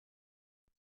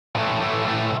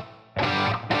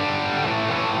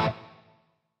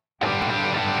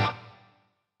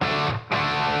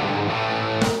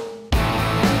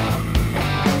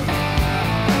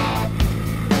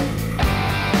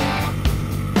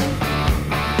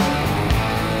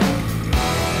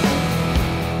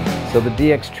So the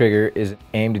DXTrigger is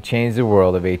aimed to change the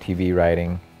world of ATV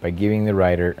riding by giving the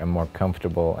rider a more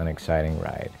comfortable and exciting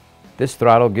ride. This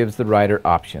throttle gives the rider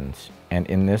options, and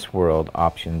in this world,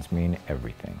 options mean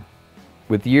everything.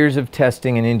 With years of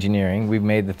testing and engineering, we've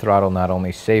made the throttle not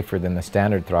only safer than the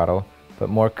standard throttle, but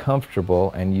more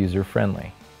comfortable and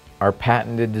user-friendly. Our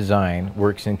patented design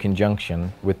works in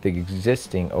conjunction with the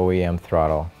existing OEM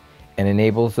throttle and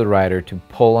enables the rider to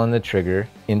pull on the trigger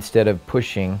instead of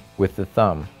pushing with the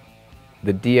thumb.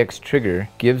 The DXTrigger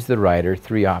gives the rider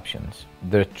three options: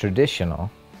 the traditional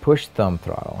push thumb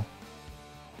throttle,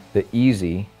 the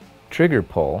easy trigger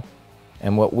pull,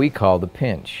 and what we call the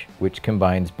pinch, which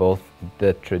combines both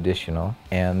the traditional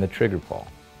and the trigger pull.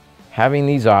 Having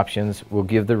these options will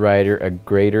give the rider a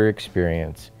greater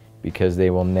experience because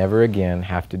they will never again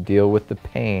have to deal with the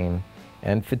pain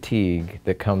and fatigue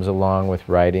that comes along with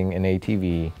riding an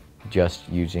ATV just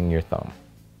using your thumb.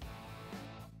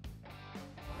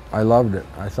 I loved it.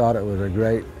 I thought it was a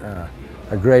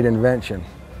great invention.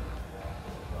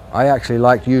 I actually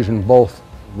liked using both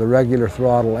the regular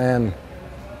throttle and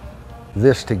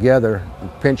this together, and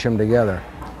pinch them together.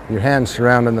 Your hands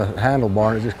surrounding the handlebar,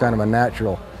 and it's just kind of a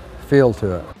natural feel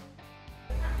to it.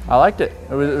 I liked it.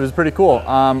 It was pretty cool.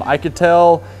 I could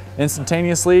tell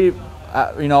instantaneously,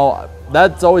 you know,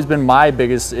 that's always been my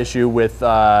biggest issue with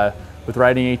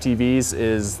riding ATVs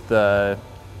is the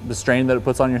strain that it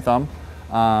puts on your thumb.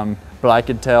 But I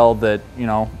could tell that, you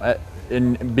know,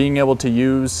 in being able to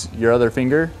use your other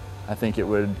finger, I think it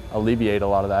would alleviate a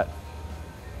lot of that.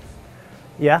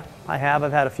 Yeah, I have.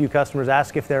 I've had a few customers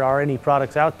ask if there are any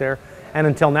products out there, and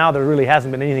until now there really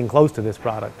hasn't been anything close to this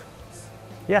product.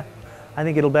 Yeah, I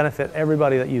think it'll benefit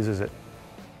everybody that uses it.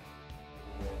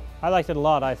 I liked it a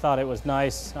lot. I thought it was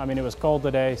nice. I mean, it was cold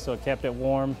today, so it kept it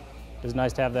warm. It was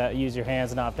nice to have that, use your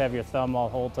hands and not have to have your thumb all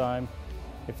the whole time.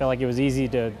 It felt like it was easy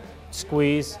to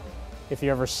squeeze. If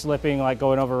you're ever slipping, like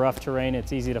going over rough terrain,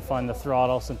 it's easy to find the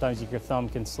throttle. Sometimes your thumb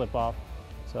can slip off.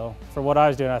 So for what I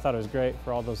was doing, I thought it was great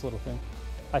for all those little things.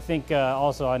 I think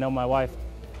also, I know my wife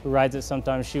who rides it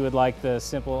sometimes, she would like the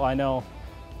simple, I know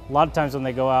a lot of times when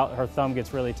they go out, her thumb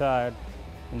gets really tired.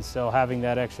 And so having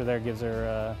that extra there gives it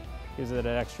an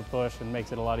extra push and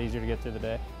makes it a lot easier to get through the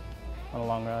day on a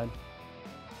long ride.